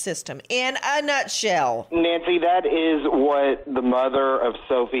cocaine in his system? In a nutshell. Nancy, that is what the mother of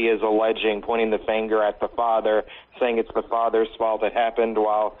Sophie is alleging, pointing the finger at the father, saying it's the father's fault it happened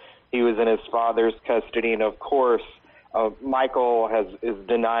while he was in his father's custody. And of course, Michael is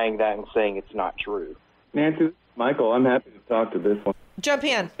denying that and saying it's not true. Nancy, Michael, I'm happy to talk to this one. Jump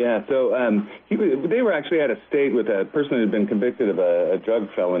in. Yeah, so they were actually at a state with a person who had been convicted of a drug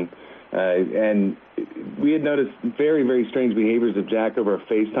felon, and we had noticed very, very strange behaviors of Jack over a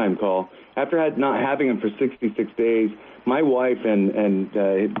FaceTime call. After not having him for 66 days, my wife and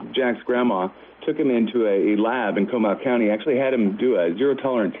Jack's grandma took him into a lab in Comal County, actually had him do a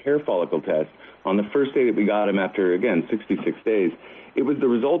zero-tolerance hair follicle test on the first day that we got him after, again, 66 days. It was the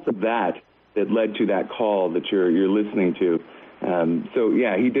results of that led to that call that you're listening to. So,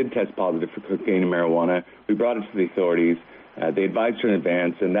 yeah, he did test positive for cocaine and marijuana. We brought it to the authorities. They advised her in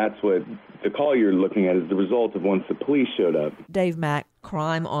advance, and that's what the call you're looking at is the result of once the police showed up. Dave Mack,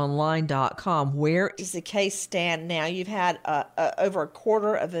 crimeonline.com. Where does the case stand now? You've had over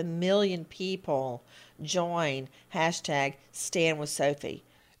 250,000 people join hashtag Stand with Sophie.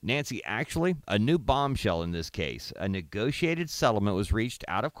 Nancy, actually, a new bombshell in this case. A negotiated settlement was reached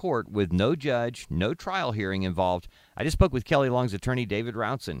out of court with no judge, no trial hearing involved. I just spoke with Kelly Long's attorney, David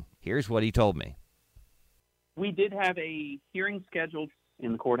Routson. Here's what he told me. We did have a hearing scheduled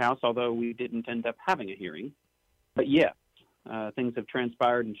in the courthouse, although we didn't end up having a hearing. But yeah, things have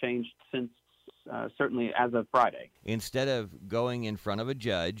transpired and changed since, certainly as of Friday. Instead of going in front of a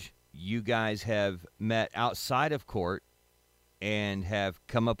judge, you guys have met outside of court and have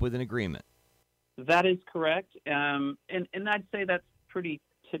come up with an agreement. That is correct. And I'd say that's pretty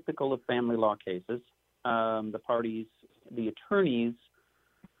typical of family law cases. The parties, the attorneys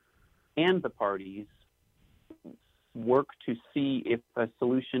and the parties work to see if a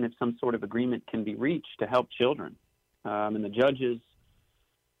solution, if some sort of agreement can be reached to help children. And the judges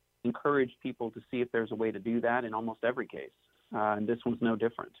encourage people to see if there's a way to do that in almost every case. And this one's no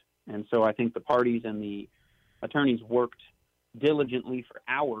different. And so I think the parties and the attorneys worked diligently for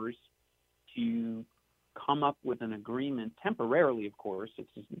hours to come up with an agreement, temporarily, of course,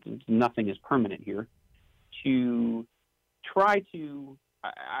 nothing is permanent here, to try to,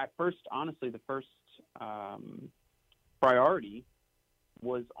 honestly, the first priority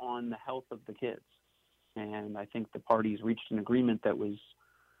was on the health of the kids. And I think the parties reached an agreement that was,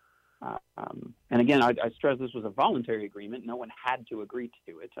 and again, I stress this was a voluntary agreement. No one had to agree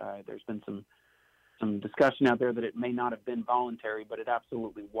to it. There's been some discussion out there that it may not have been voluntary, but it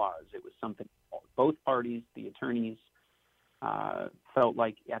absolutely was. It was something both parties, the attorneys, felt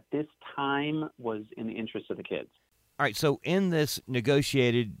like at this time was in the interest of the kids. All right, so in this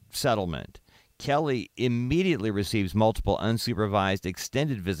negotiated settlement, Kelly immediately receives multiple unsupervised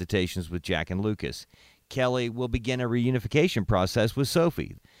extended visitations with Jack and Lucas. Kelly will begin a reunification process with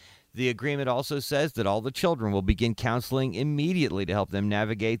Sophie. The agreement also says that all the children will begin counseling immediately to help them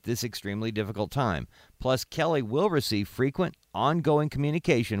navigate this extremely difficult time. Plus, Kelly will receive frequent, ongoing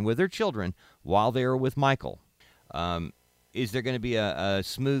communication with her children while they are with Michael. Is there going to be a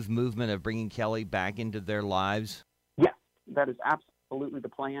smooth movement of bringing Kelly back into their lives? Yes, that is absolutely the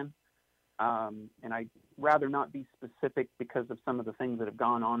plan. And I'd rather not be specific because of some of the things that have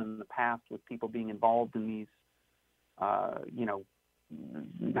gone on in the past with people being involved in these,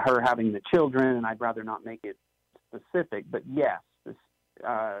 her having the children, and I'd rather not make it specific. But yes, this,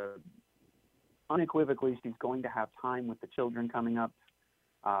 unequivocally, she's going to have time with the children coming up,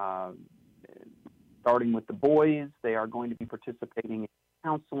 starting with the boys. They are going to be participating in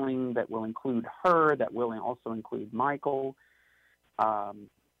counseling that will include her, that will also include Michael, and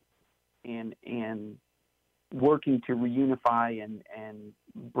working to reunify and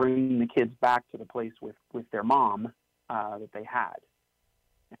bring the kids back to the place with their mom that they had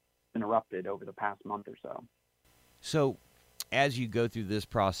interrupted over the past month or so. So as you go through this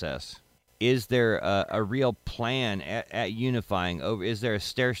process, is there a real plan at unifying? Is there a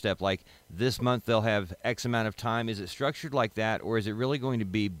stair step, like this month they'll have X amount of time? Is it structured like that, or is it really going to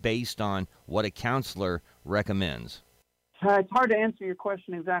be based on what a counselor recommends? It's hard to answer your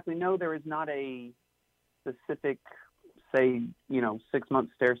question exactly. No, there is not a specific say, 6-month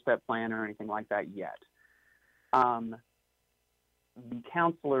stair-step plan or anything like that yet. The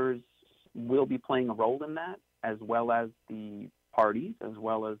counselors will be playing a role in that, as well as the parties, as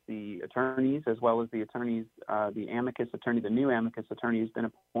well as the attorneys, as well as the attorneys, the amicus attorney, the new amicus attorney has been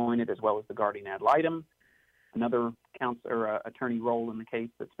appointed, as well as the guardian ad litem, another attorney role in the case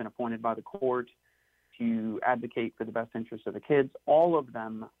that's been appointed by the court to advocate for the best interests of the kids. All of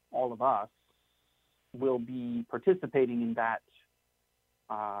them, all of us, will be participating in that,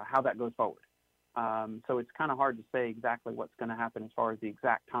 how that goes forward. So it's kind of hard to say exactly what's going to happen as far as the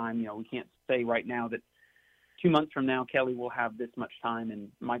exact time. We can't say right now that 2 months from now, Kelly will have this much time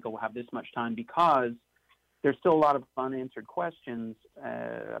and Michael will have this much time, because there's still a lot of unanswered questions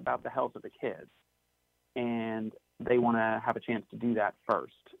about the health of the kids. And they want to have a chance to do that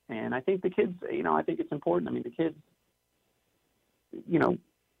first. And I think the kids, I think it's important. I mean, the kids,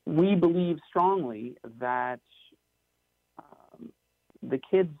 we believe strongly that the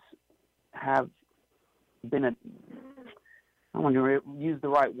kids have been I want to use the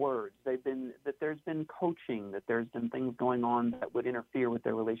right words. That there's been coaching, that there's been things going on that would interfere with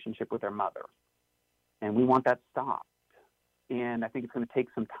their relationship with their mother. And we want that stopped. And I think it's going to take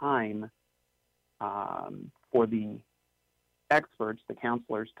some time for the experts, the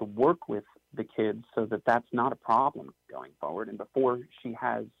counselors, to work with the kids so that that's not a problem going forward. And before she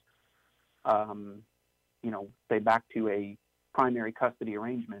has, say, back to a primary custody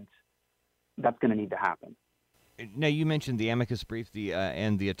arrangement, that's going to need to happen. Now, you mentioned the amicus brief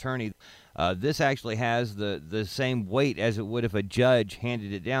and the attorney. This actually has the same weight as it would if a judge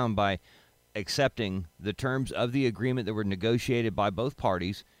handed it down by accepting the terms of the agreement that were negotiated by both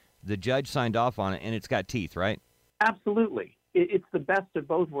parties. The judge signed off on it, and it's got teeth, right? Absolutely. It's the best of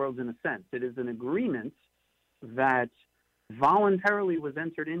both worlds in a sense. It is an agreement that voluntarily was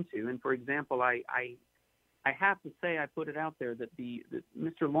entered into. And, for example, I have to say, I put it out there that that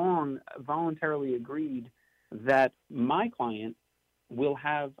Mr. Long voluntarily agreed that my client will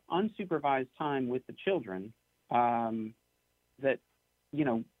have unsupervised time with the children, that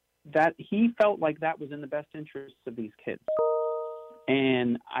he felt like that was in the best interests of these kids.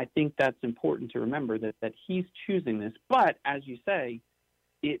 And I think that's important to remember, that he's choosing this. But as you say,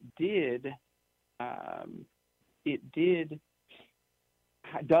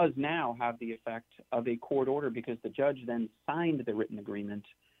 does now have the effect of a court order, because the judge then signed the written agreement.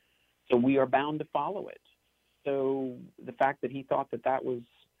 So we are bound to follow it. So the fact that he thought that was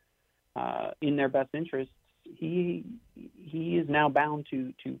in their best interests, he is now bound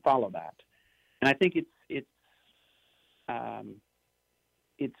to follow that. And I think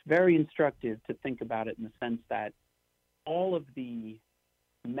it's very instructive to think about it in the sense that all of the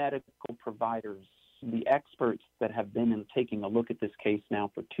medical providers, the experts that have been taking a look at this case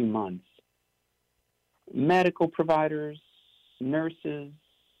now for 2 months, medical providers, nurses,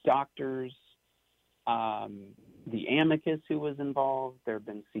 doctors, the amicus who was involved, there have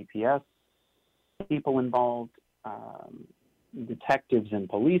been CPS people involved, detectives and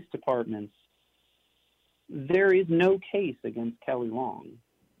police departments. There is no case against Kelly Long.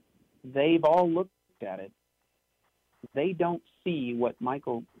 They've all looked at it. They don't see what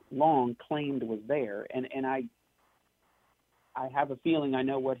Michael Long claimed was there. And I have a feeling I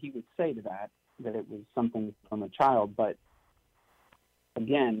know what he would say to that it was something from a child. But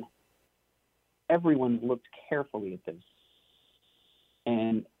again, everyone's looked carefully at this.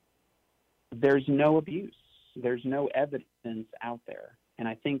 And there's no abuse. There's no evidence out there. And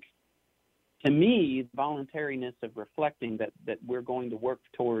I think, to me, the voluntariness of reflecting that we're going to work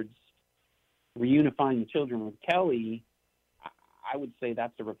towards reunifying the children with Kelly, I would say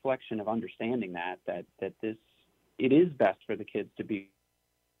that's a reflection of understanding that it is best for the kids to be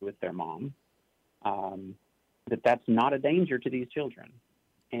with their mom, that's not a danger to these children.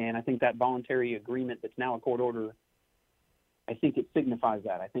 And I think that voluntary agreement that's now a court order, I think it signifies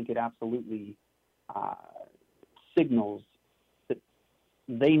that. I think it absolutely signals that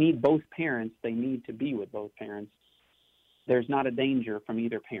they need both parents. They need to be with both parents. There's not a danger from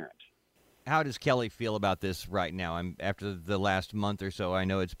either parent. How does Kelly feel about this right now? After the last month or so, I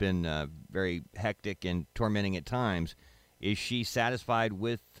know it's been very hectic and tormenting at times. Is she satisfied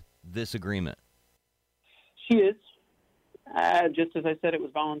with this agreement? She is. Just as I said, it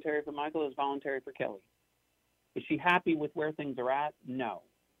was voluntary for Michael, it was voluntary for Kelly. Is she happy with where things are at? No.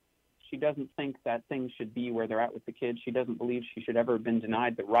 She doesn't think that things should be where they're at with the kids. She doesn't believe she should ever have been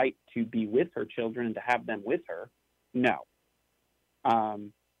denied the right to be with her children and to have them with her. No.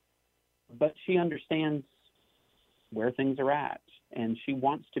 But she understands where things are at, and she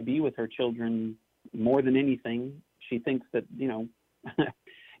wants to be with her children more than anything. She thinks that,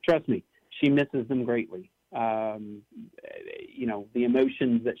 trust me, she misses them greatly. The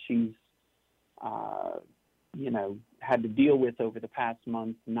emotions that she's, had to deal with over the past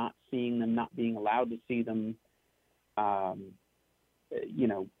month, not seeing them, not being allowed to see them.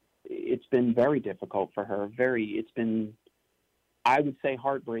 It's been very difficult for her. It's been, I would say,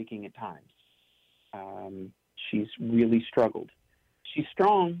 heartbreaking at times. She's really struggled. She's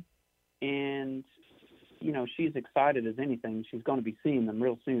strong, and, she's excited as anything. She's going to be seeing them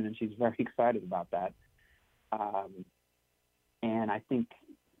real soon, and she's very excited about that. And I think,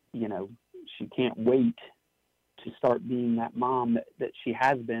 she can't wait to start being that mom that she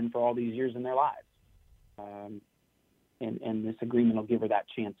has been for all these years in their lives. And this agreement will give her that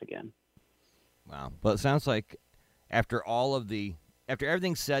chance again. Wow. Well, it sounds like after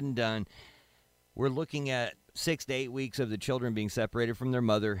everything's said and done, we're looking at 6 to 8 weeks of the children being separated from their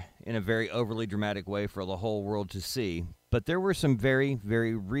mother in a very overly dramatic way for the whole world to see. But there were some very,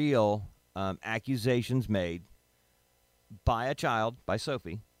 very real accusations made by a child, by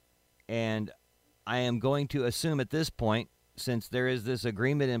Sophie. And I am going to assume at this point, since there is this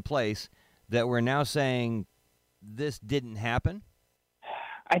agreement in place, that we're now saying this didn't happen?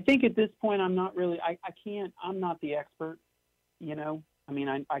 I think at this point, I'm not really, I'm not the expert,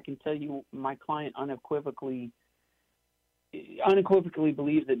 I can tell you my client unequivocally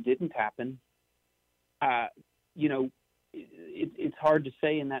believes it didn't happen. It's hard to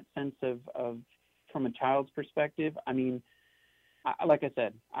say in that sense of from a child's perspective. Like I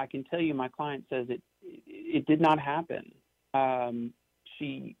said, I can tell you my client says it did not happen.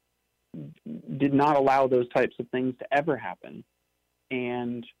 She did not allow those types of things to ever happen.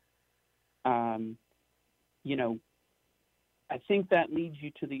 And, I think that leads you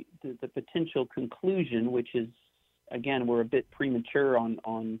to the potential conclusion, which is, again, we're a bit premature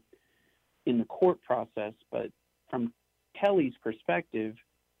on in the court process, but from Kelly's perspective,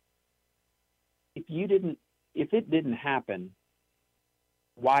 if it didn't happen,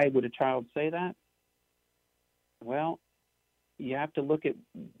 why would a child say that? Well, you have to look at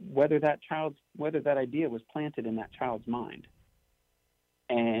whether that idea was planted in that child's mind.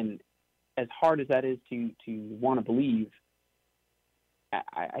 And as hard as that is to want to believe,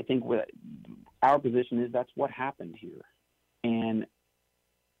 I think what our position is, that's what happened here. And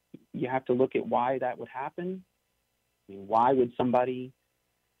you have to look at why that would happen. Why would somebody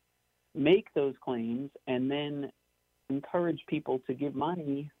make those claims and then encourage people to give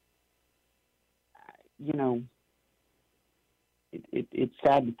money? It's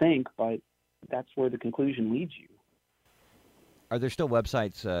sad to think, but that's where the conclusion leads you. Are there still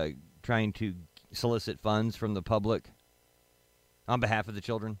websites trying to solicit funds from the public on behalf of the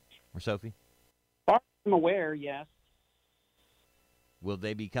children or Sophie? As far as I'm aware, yes. Will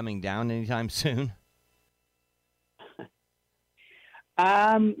they be coming down anytime soon?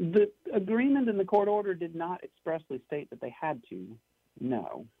 The agreement in the court order did not expressly state that they had to.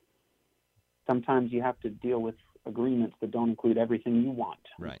 No. Sometimes you have to deal with agreements that don't include everything you want.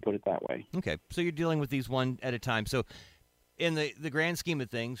 Right. Let's put it that way. Okay. So you're dealing with these one at a time. So in the grand scheme of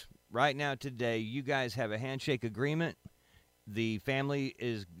things, right now today, you guys have a handshake agreement. The family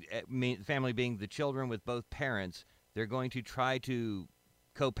family being the children with both parents, they're going to try to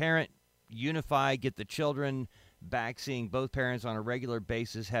co-parent, unify, get the children back seeing both parents on a regular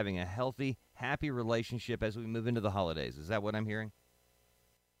basis, having a healthy, happy relationship as we move into the holidays. Is that what I'm hearing?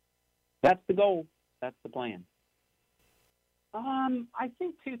 That's the goal. That's the plan. I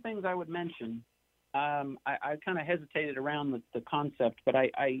think two things I would mention. I kind of hesitated around the concept, but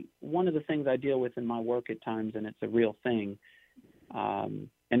one of the things I deal with in my work at times, and it's a real thing, and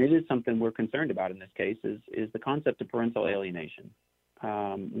it is something we're concerned about in this case, is the concept of parental alienation.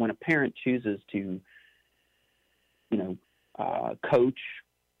 When a parent chooses to, coach,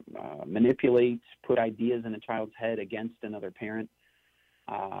 manipulate, put ideas in a child's head against another parent,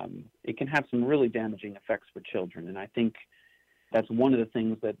 it can have some really damaging effects for children. And I think that's one of the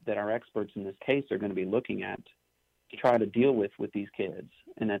things that our experts in this case are going to be looking at to try to deal with these kids.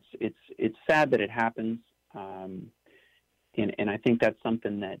 And it's sad that it happens. And I think that's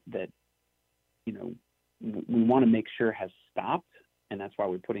something that we want to make sure has stopped. And that's why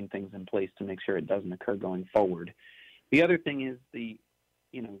we're putting things in place to make sure it doesn't occur going forward. The other thing is the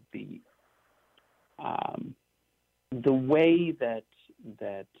way that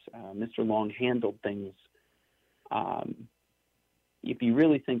Mr. Long handled things. If you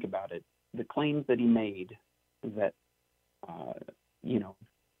really think about it, the claims that he made, that how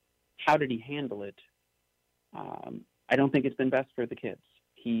did he handle it? I don't think it's been best for the kids.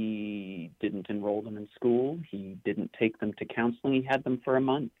 He didn't enroll them in school. He didn't take them to counseling. He had them for a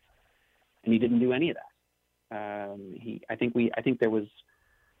month, and he didn't do any of that. I think there was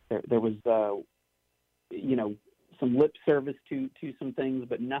some lip service to some things,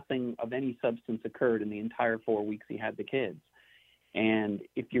 but nothing of any substance occurred in the entire 4 weeks he had the kids. And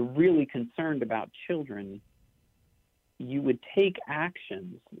if you're really concerned about children, you would take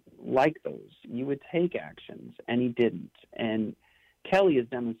actions like those. You would take actions, and he didn't. And Kelly has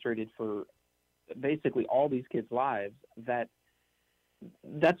demonstrated for basically all these kids' lives that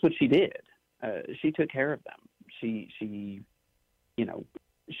that's what she did. She took care of them. She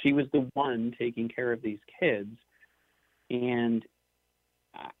was the one taking care of these kids. And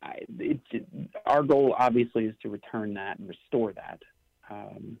our goal, obviously, is to return that and restore that.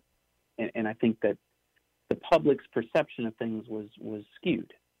 And I think that the public's perception of things was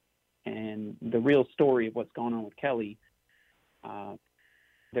skewed. And the real story of what's going on with Kelly,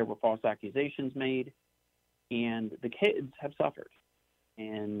 there were false accusations made, and the kids have suffered.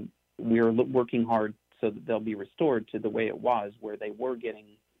 And we're working hard so that they'll be restored to the way it was, where they were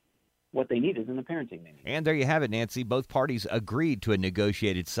getting what they needed in the parenting they needed. And there you have it, Nancy. Both parties agreed to a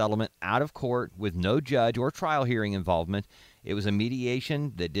negotiated settlement out of court with no judge or trial hearing involvement. It was a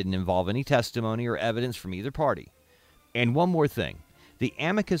mediation that didn't involve any testimony or evidence from either party. And one more thing. The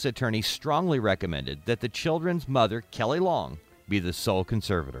amicus attorney strongly recommended that the children's mother, Kelly Long, be the sole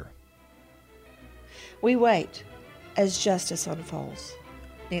conservator. We wait as justice unfolds.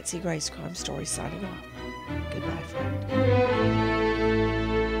 Nancy Grace, Crime Story, signing off. Goodbye, friend.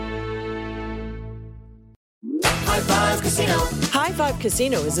 High Five Casino. High Five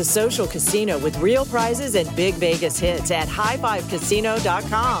Casino is a social casino with real prizes and big Vegas hits at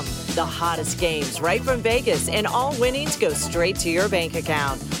highfivecasino.com. The hottest games right from Vegas, and all winnings go straight to your bank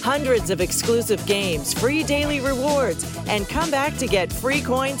account. Hundreds of exclusive games, free daily rewards, and come back to get free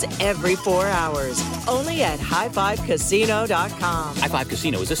coins every 4 hours. Only at highfivecasino.com. High Five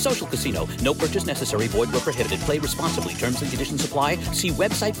Casino is a social casino. No purchase necessary. Void where prohibited. Play responsibly. Terms and conditions apply. See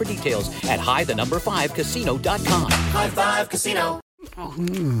website for details at high5casino.com. High Five Casino.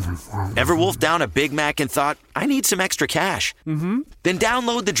 Ever wolfed down a Big Mac and thought, I need some extra cash? Mm-hmm. Then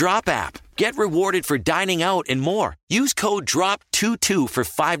download the Drop app. Get rewarded for dining out and more. Use code DROP22 for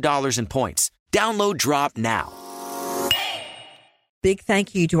 $5 in points. Download Drop now. Big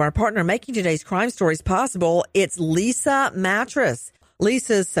thank you to our partner making today's crime stories possible. It's Leesa Mattress.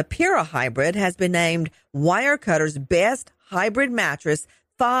 Leesa's Sapira Hybrid has been named Wirecutter's best hybrid mattress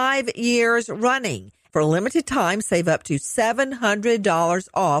 5 years running. For a limited time, save up to $700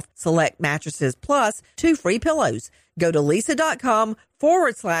 off select mattresses plus 2 free pillows. Go to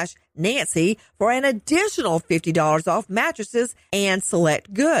Leesa.com/Nancy for an additional $50 off mattresses and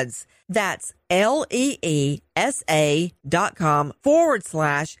select goods. That's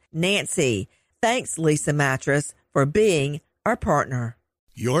LEESA.com/Nancy. Thanks, Leesa Mattress, for being our partner.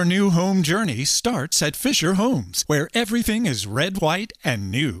 Your new home journey starts at Fisher Homes, where everything is red, white, and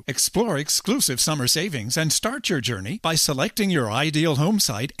new. Explore exclusive summer savings and start your journey by selecting your ideal home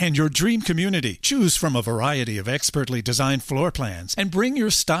site and your dream community. Choose from a variety of expertly designed floor plans and bring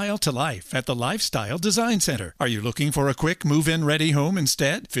your style to life at the Lifestyle Design Center. Are you looking for a quick move-in ready home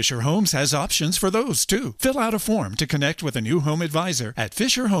instead? Fisher Homes has options for those too. Fill out a form to connect with a new home advisor at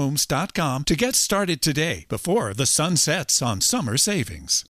fisherhomes.com to get started today before the sun sets on summer savings.